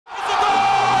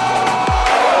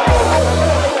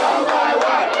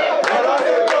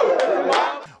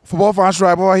Football fans,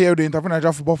 right over here with the interview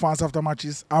Nigeria football fans after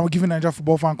matches. I'm giving Nigeria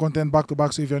football fan content back to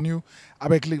back. So if you're new, I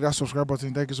beg click that subscribe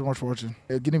button. Thank you so much for watching.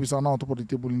 Guinea-Bissau now on top of the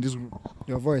table in this group.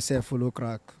 Your voice said follow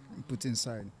crack. Put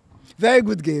inside. Very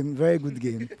good game. Very good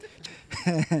game.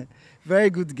 Very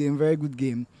good game. Very good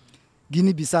game.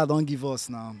 Guinea-Bissau don't give us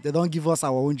now. They don't give us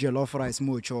our own jollof rice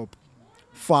more chop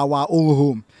for our own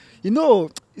home. You know,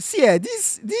 see,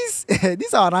 this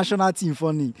our national team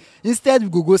funny. Instead, we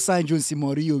go sign Jonsing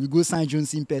Morio, we go sign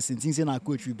Jonsing person, things in our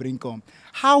coach we bring come.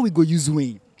 How we go use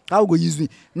Wayne? How we go use Wayne?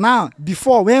 Now,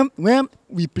 before when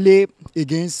we play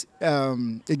against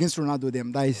Ronaldo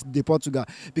them, that is the Portugal,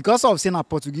 because of saying a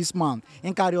Portuguese man,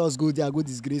 and carry us go there, go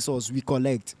disgrace us, we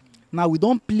collect. Now we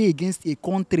don't play against a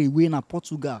country where na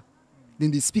Portugal. Then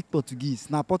they speak Portuguese.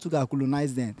 Now Portugal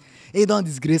colonized them. He don't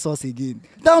disgrace us again.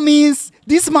 That means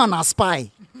this man a spy.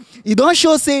 He don't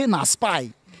show say na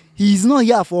spy. He is not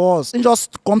here for us. He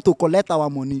just come to collect our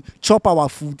money, chop our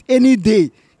food. Any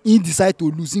day he decide to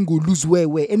lose, he go lose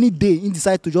where. Any day he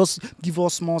decide to just give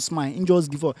us small smile, he just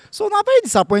give us. So now very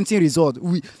disappointing result.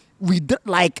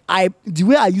 The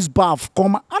way I use bath, I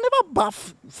never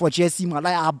bath for Chelsea, man.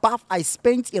 Like I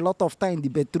spent a lot of time in the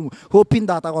bedroom hoping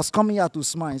that I was coming here to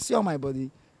smile. See on my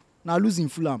body. Now losing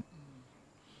Fulham.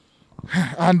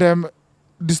 And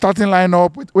the starting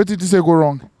lineup, what did you say go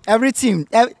wrong? Everything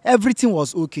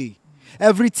was okay.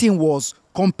 Everything was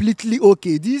completely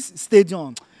okay. This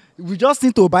stadium, we just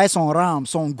need to buy some ram,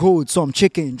 some goat, some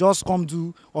chicken. Just come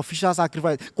do official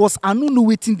sacrifice. Because I don't know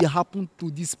what thing they happen to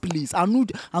this place. I know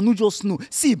just know.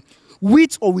 See,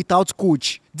 with or without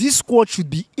coach, this squad should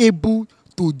be able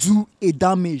to do a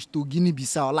damage to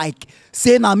Guinea-Bissau. Like,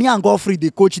 say, now me and Godfrey, the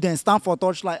coach, then stand for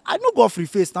touchline. I know Godfrey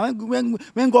face. Now,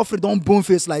 when Godfrey don't bone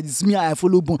face like this, me, I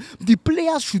follow bone. The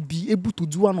players should be able to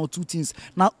do one or two things.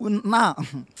 Now,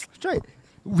 try it.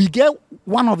 We get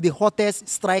one of the hottest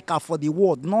striker for the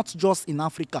world, not just in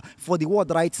Africa, for the world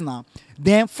right now.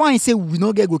 Then fine, say we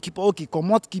no get goalkeeper. Okay,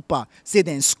 come out keeper. Say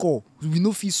then score. We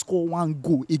no fit score one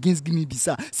goal against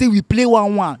Guinea-Bissau. Say we play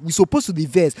 1-1. We supposed to be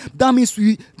versed. That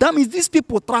means these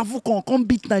people travel come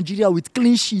beat Nigeria with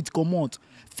clean sheet. Come out.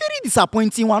 Very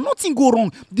disappointing one. Nothing go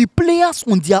wrong. The players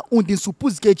on their own, they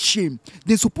supposed to get shame.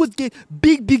 They supposed to get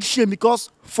big shame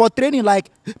because for training, like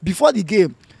before the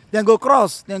game. Then go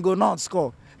cross, then go not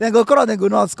score. Then go cross, then go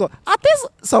not score. I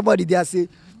think somebody there say,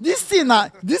 this thing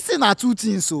are two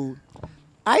things. So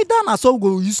either na so we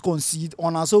go use concede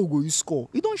or na so we go use score.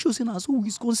 It don't show say na so we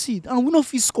use concede and we no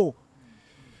fit score.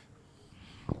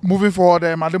 Moving forward,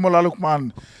 Ademola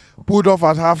Lookman pulled off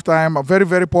at halftime. A very,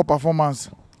 very poor performance.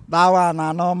 That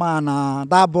one, no man,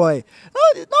 that boy.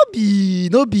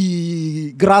 No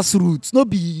be grassroots. No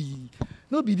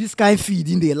be this kind of feed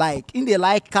in they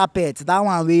like carpet. That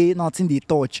one way nothing they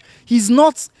touch. He's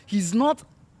not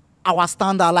our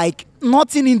standard. Like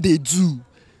nothing in they do.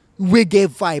 We get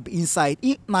vibe inside.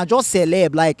 Now just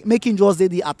celeb like making just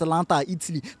the Atalanta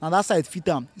Italy. Now that side fit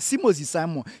him. Moses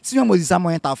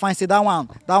Simon enter fine. Say that one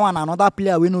another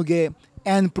player we no get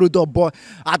end product, but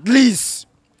at least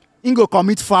he go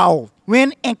commit foul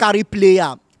when carry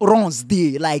player runs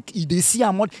there, like they see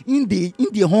how much in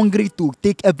the hungry to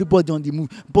take everybody on the move.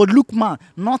 But look, man,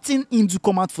 nothing in to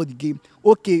come out for the game.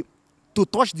 Okay, to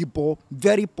touch the ball,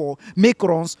 very poor. Make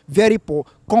runs, very poor.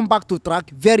 Come back to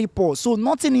track, very poor. So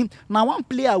nothing in now. One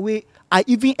player way I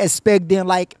even expect them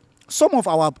like some of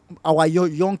our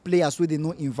young players who they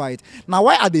no invite. Now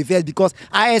why are they there? Because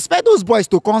I expect those boys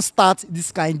to come start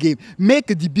this kind of game. Make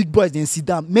the big boys then sit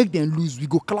down, make them lose. We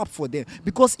go clap for them.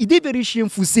 Because it is very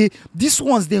shameful say this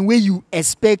one's then where you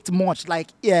expect much like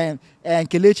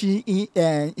Kelechi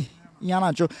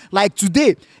Iheanacho. Like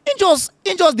today, it just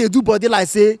they do body like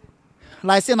say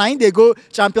now in they go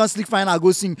Champions League final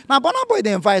go sing. Now Burna Boy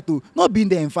they invite to, not being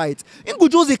the invite. In go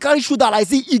just they carry shoulder like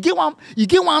say you get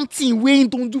one thing where he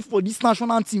don't do for this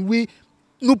national team where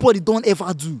nobody don't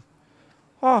ever do.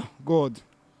 Oh God.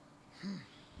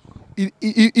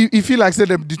 It feel like say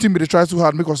the team they try too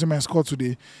hard make Osimhen score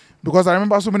today. Because I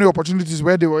remember so many opportunities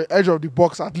where they were edge of the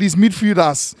box, at least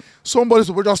midfielders. Somebody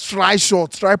supposed just try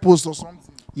shot, try post or something.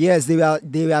 Yes, they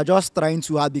were just trying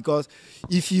too hard because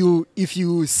if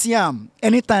you see him,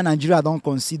 anytime Nigeria don't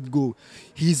concede goal,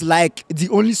 he's like the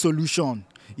only solution.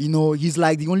 You know, he's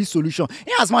like the only solution.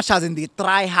 In as much as they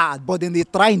try hard, but then they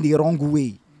try in the wrong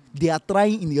way. They are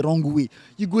trying in the wrong way.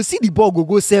 You go see the ball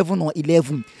go 7 or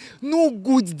 11. No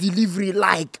good delivery.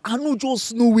 Like I know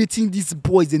just know waiting these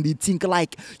boys and they think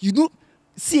like you know.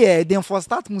 See, then for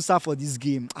start Musa for this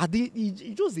game,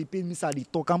 he just they paid Musa the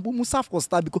talk and Musa for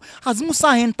start because as Musa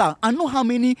enter, I know how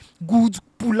many good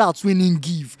pull out when he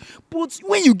give. But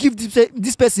when you give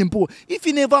this person ball, if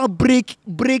he never break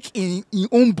in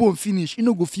own bone finish, he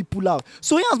no go fit pull out.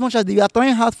 So in as much as they were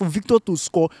trying hard for Victor to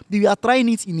score, they were trying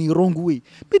it in a wrong way.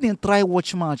 Make them try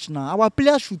watch match now. Our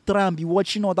players should try and be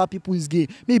watching other people's game.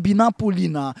 Maybe Napoli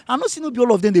now. I know see no be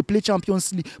all of them they play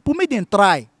Champions League, but make them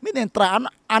try. Make them try.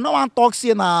 I know one talk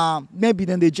say na maybe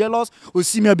then they jealous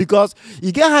Osimhen because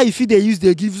you get how if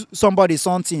they give somebody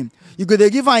something, you go they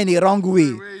give her in a wrong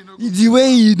way. The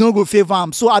way you no go favor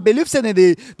him. So I believe say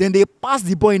then they pass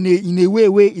the ball in a way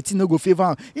where it no go favor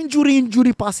him.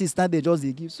 Injury passes that they just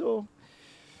they give. So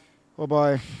oh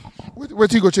boy.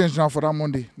 What you go change now for that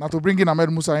Monday? Now to bring in Ahmed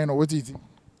Musa in or what is it?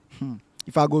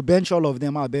 If I go bench all of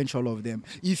them, I'll bench all of them.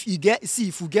 If we get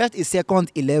a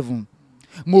second 11,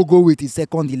 more go with a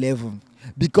second 11.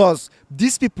 Because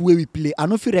these people where we play, I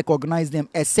don't feel recognize them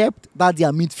except that they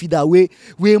are midfielder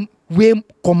we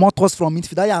come out us from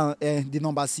midfielder. They are the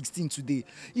number 16 today.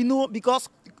 You know, because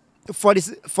for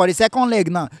the second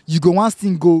leg now, you go one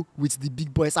thing go with the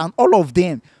big boys, and all of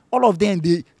them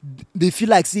they feel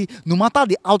like see no matter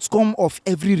the outcome of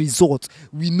every result,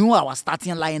 we know our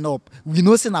starting lineup. We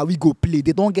know say now we go play.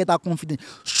 They don't get that confidence.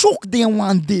 Shock them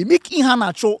one day. Make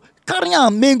Iheanacho carry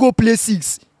on main go play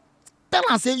 6. Tell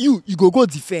and say you go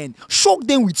defend. Shock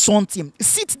them with something.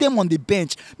 Sit them on the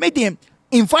bench. Make them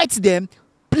invite them.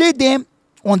 Play them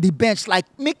on the bench. Like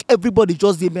make everybody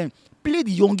just the bench. Play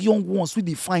the young ones with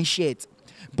the fine shirt.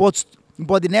 But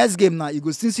the next game now you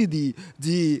go still see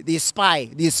the spy.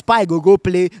 The spy go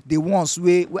play the ones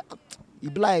where you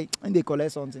be like when they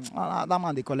collect something. That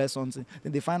man they collect something.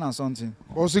 Then they find out something.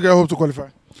 But we still get hope to qualify.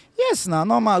 Yes, now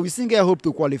normal we still get hope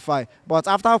to qualify. But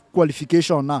after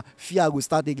qualification now, fear will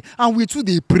start again. And we too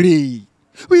they pray.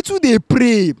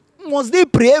 Must they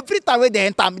pray every time when they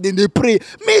enter? Then they pray.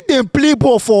 Make them play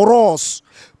ball for us.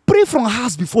 Pray from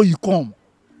house before you come.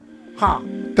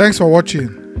 Thanks for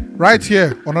watching. Right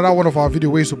here, another one of our video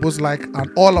where you're supposed to like,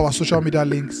 and all our social media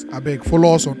links. I beg,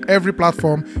 follow us on every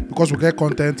platform because we get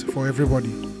content for everybody.